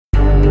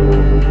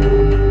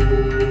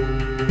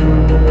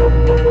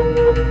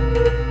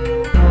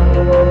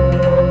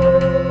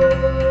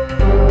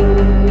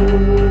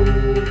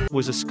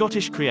Was a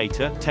Scottish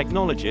creator,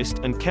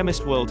 technologist, and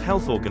chemist. World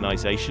Health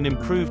Organization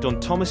improved on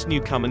Thomas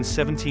Newcomen's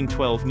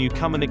 1712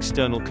 Newcomen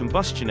external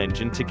combustion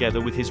engine together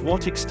with his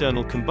Watt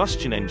external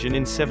combustion engine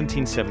in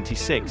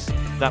 1776,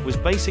 that was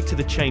basic to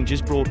the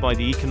changes brought by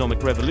the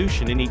economic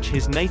revolution in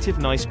his native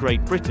nice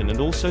Great Britain and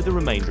also the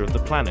remainder of the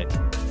planet.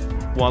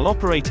 While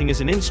operating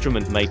as an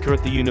instrument maker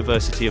at the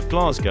University of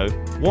Glasgow,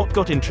 Watt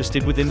got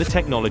interested within the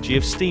technology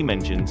of steam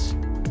engines.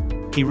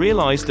 He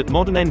realized that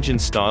modern engine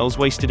styles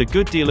wasted a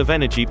good deal of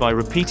energy by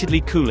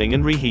repeatedly cooling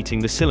and reheating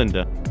the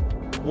cylinder.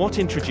 Watt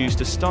introduced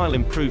a style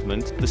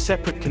improvement, the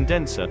separate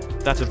condenser,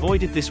 that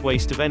avoided this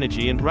waste of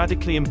energy and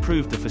radically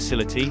improved the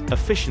facility,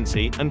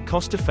 efficiency, and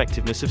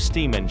cost-effectiveness of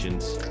steam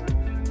engines.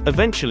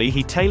 Eventually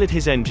he tailored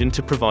his engine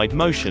to provide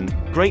motion,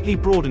 greatly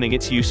broadening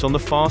its use on the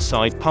far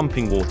side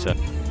pumping water.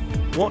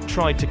 Watt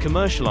tried to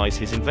commercialize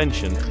his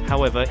invention,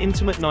 however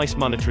nice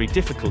monetary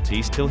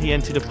difficulties till he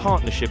entered a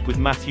partnership with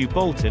Matthew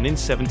Boulton in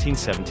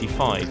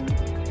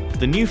 1775.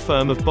 The new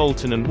firm of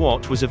Boulton and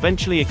Watt was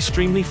eventually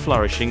extremely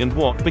flourishing and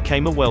Watt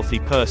became a wealthy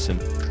person.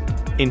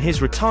 In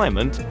his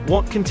retirement,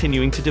 Watt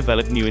continuing to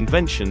develop new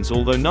inventions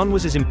although none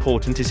was as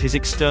important as his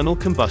external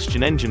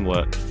combustion engine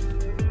work.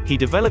 He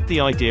developed the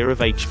idea of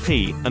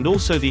HP, and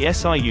also the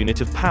SI unit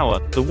of power,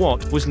 the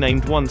Watt, was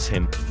named once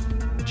him.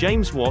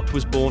 James Watt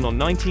was born on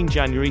 19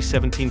 January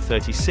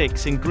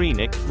 1736 in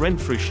Greenock,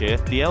 Renfrewshire,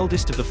 the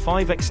eldest of the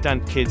 5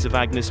 extant kids of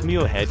Agnes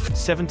Muirhead,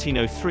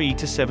 1703 to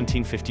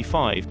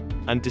 1755,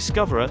 and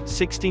discoverer,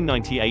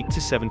 1698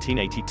 to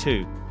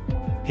 1782.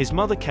 His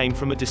mother came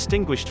from a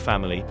distinguished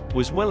family,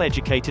 was well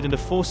educated and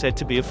aforesaid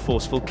to be of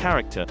forceful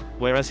character,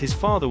 whereas his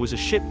father was a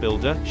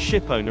shipbuilder,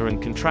 shipowner and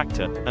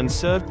contractor, and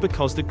served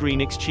because the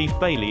Greenock's chief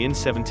bailey in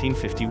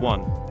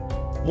 1751.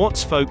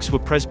 Watt's folks were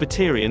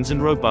Presbyterians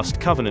and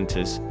robust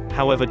Covenanters.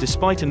 However,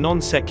 despite a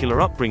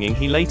non-secular upbringing,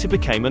 he later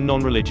became a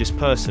non-religious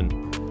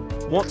person.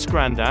 Watt's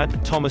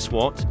granddad, Thomas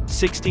Watt,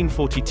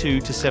 1642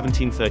 to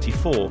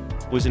 1734,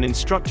 was an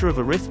instructor of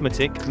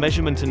arithmetic,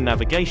 measurement and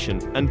navigation,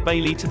 and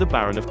bailey to the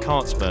Baron of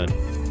Cartsburn.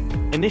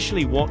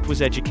 Initially Watt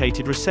was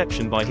educated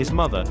reception by his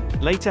mother,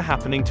 later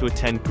happening to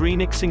attend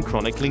Greenock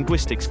Synchronic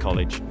Linguistics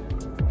College.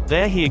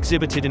 There he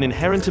exhibited an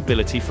inherent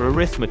ability for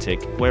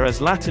arithmetic,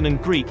 whereas Latin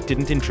and Greek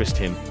didn't interest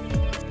him.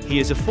 He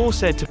is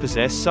aforesaid to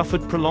possess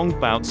suffered prolonged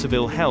bouts of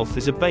ill health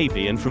as a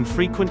baby and from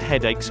frequent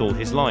headaches all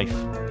his life.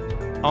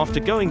 After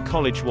going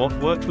college, Watt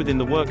worked within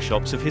the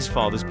workshops of his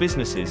father's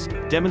businesses,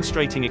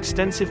 demonstrating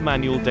extensive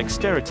manual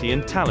dexterity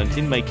and talent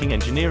in making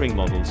engineering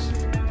models.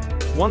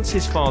 Once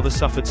his father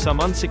suffered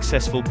some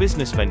unsuccessful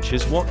business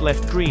ventures, Watt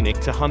left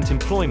Greenock to hunt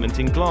employment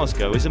in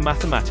Glasgow as a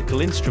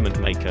mathematical instrument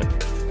maker.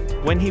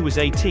 When he was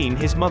 18,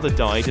 his mother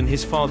died and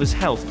his father's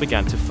health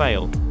began to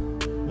fail.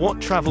 Watt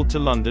travelled to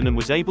London and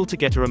was able to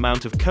get a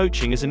amount of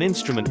coaching as an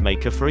instrument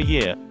maker for a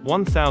year,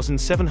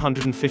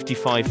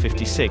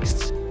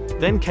 1755/56,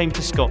 then came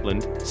to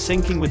Scotland,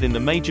 sinking within the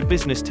major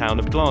business town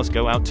of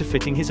Glasgow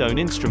outfitting his own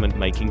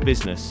instrument-making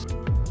business.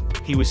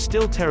 He was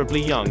still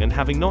terribly young and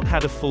having not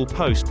had a full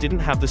post didn't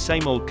have the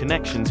same old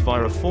connections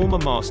via a former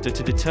master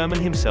to determine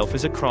himself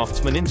as a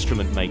craftsman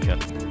instrument maker.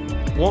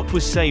 Watt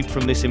was saved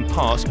from this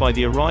impasse by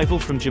the arrival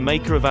from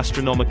Jamaica of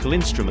astronomical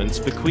instruments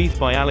bequeathed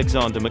by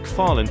Alexander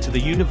Macfarlane to the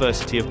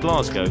University of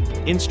Glasgow,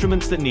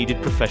 instruments that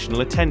needed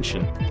professional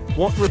attention.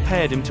 Watt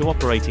repaired them to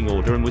operating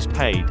order and was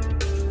paid.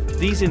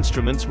 These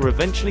instruments were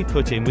eventually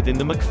put in within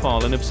the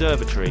Macfarlane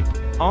Observatory.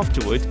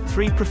 Afterward,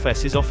 3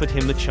 professors offered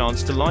him the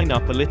chance to line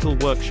up a little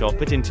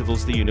workshop at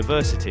intervals the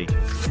university.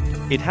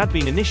 It had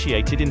been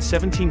initiated in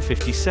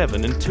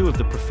 1757 and 2 of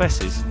the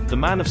professors, the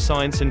man of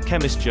science and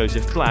chemist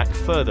Joseph Black,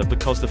 further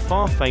because the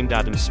far-famed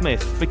Adam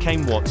Smith,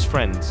 became Watt's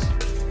friends.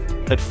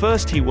 At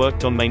first he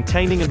worked on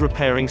maintaining and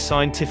repairing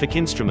scientific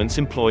instruments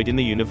employed in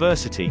the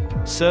university,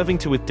 serving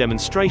with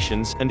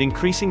demonstrations and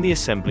increasing the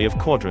assembly of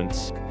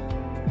quadrants.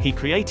 He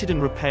created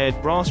and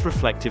repaired brass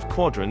reflective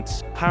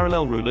quadrants,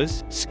 parallel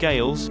rulers,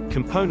 scales,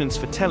 components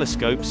for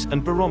telescopes,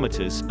 and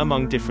barometers,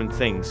 among different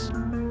things.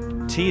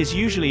 T is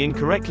usually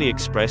incorrectly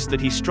expressed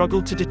that he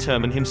struggled to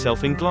determine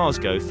himself in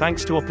Glasgow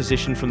thanks to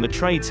opposition from the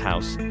trades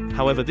house.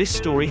 However, this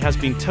story has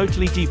been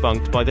totally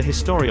debunked by the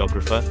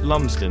historiographer,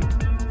 Lumsden.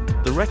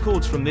 The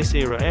records from this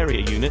era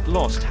area unit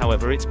lost.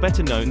 However, it's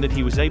better known that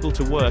he was able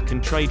to work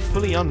and trade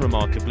fully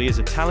unremarkably as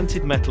a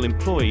talented metal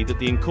employee that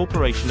the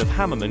incorporation of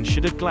Hammermen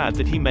should have glad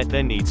that he met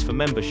their needs for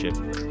membership.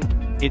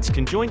 It's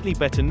conjointly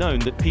better known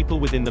that people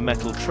within the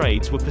metal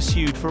trades were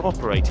pursued for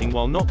operating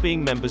while not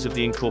being members of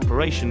the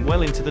incorporation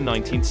well into the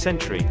 19th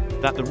century,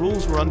 that the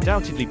rules were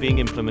undoubtedly being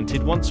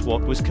implemented once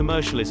Watt was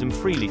commercialism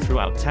freely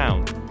throughout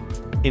town.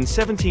 In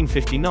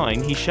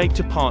 1759 he shaped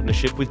a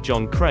partnership with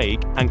John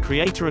Craig, and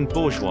Creator and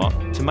Bourgeois,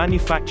 to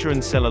manufacture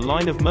and sell a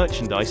line of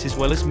merchandise as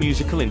well as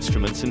musical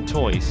instruments and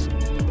toys.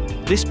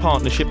 This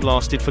partnership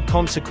lasted for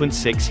consequent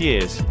 6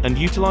 years, and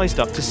utilized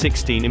up to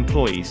 16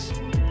 employees.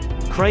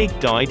 Craig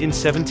died in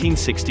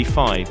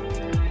 1765.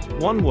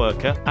 One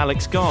worker,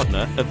 Alex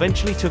Gardner,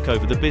 eventually took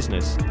over the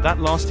business.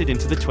 That lasted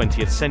into the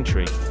 20th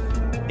century.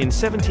 In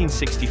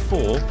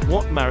 1764,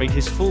 Watt married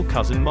his full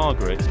cousin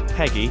Margaret,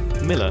 Peggy,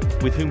 Miller,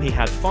 with whom he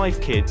had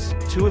 5 kids,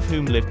 2 of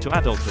whom lived to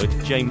adulthood,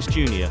 James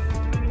Jr.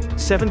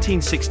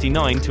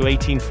 1769 to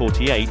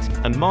 1848,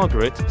 and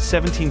Margaret,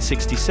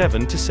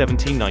 1767 to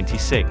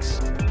 1796.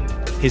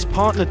 His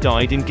partner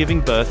died in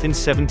giving birth in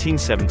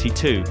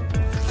 1772.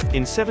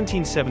 In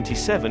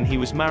 1777 he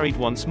was married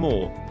once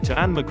more, to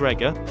Anne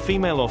MacGregor,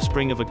 female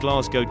offspring of a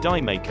Glasgow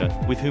dye maker,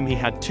 with whom he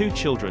had 2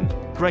 children.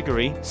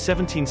 Gregory,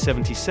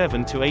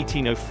 1777 to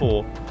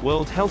 1804,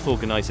 World Health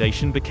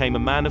Organization, became a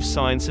man of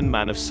science and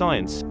man of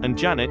science, and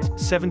Janet,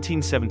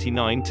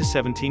 1779 to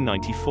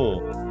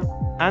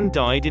 1794. Anne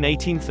died in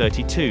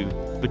 1832.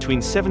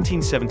 Between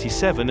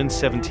 1777 and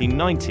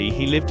 1790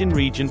 he lived in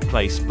Regent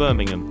Place,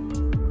 Birmingham.